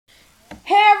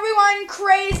Hey everyone,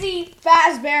 Crazy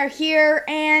Fazbear here,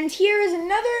 and here is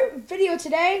another video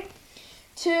today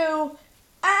to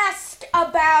ask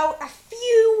about a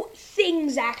few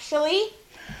things actually.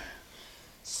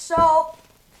 So,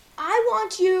 I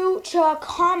want you to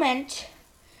comment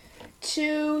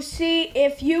to see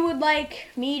if you would like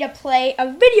me to play a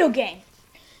video game.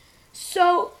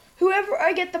 So, whoever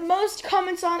I get the most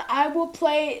comments on, I will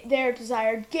play their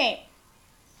desired game.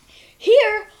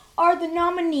 Here are the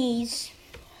nominees.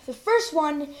 The first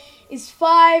one is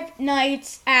Five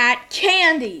Nights at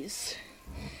Candy's.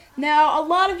 Now, a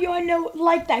lot of you I know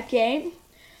like that game,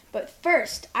 but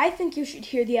first, I think you should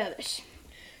hear the others.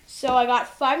 So I got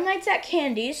Five Nights at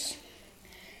Candy's,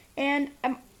 and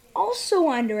I'm also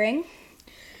wondering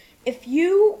if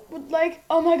you would like,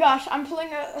 oh my gosh, I'm pulling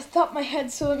a top of my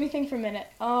head, so let me think for a minute.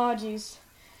 Oh, jeez.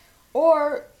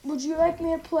 Or, would you like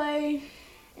me to play,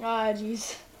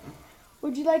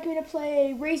 would you like me to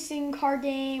play a racing car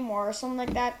game or something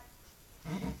like that?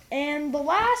 And the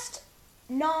last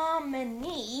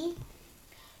nominee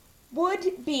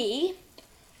would be,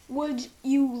 would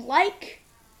you like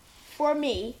for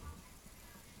me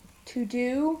to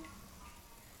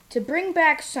bring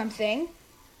back something?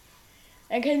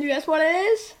 And can you guess what it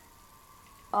is?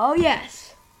 Oh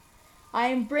yes, I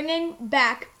am bringing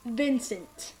back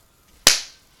Vincent.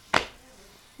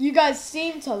 You guys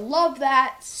seem to love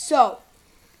that, so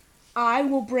I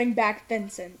will bring back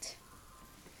Vincent.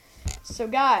 So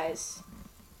guys,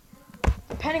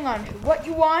 depending on what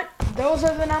you want, those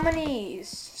are the nominees.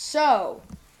 So,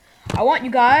 I want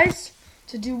you guys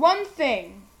to do one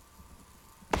thing.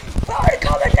 Fire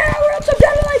comment now or else I'm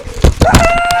gonna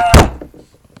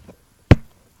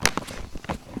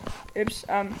Oops,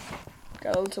 got a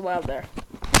little too wild there.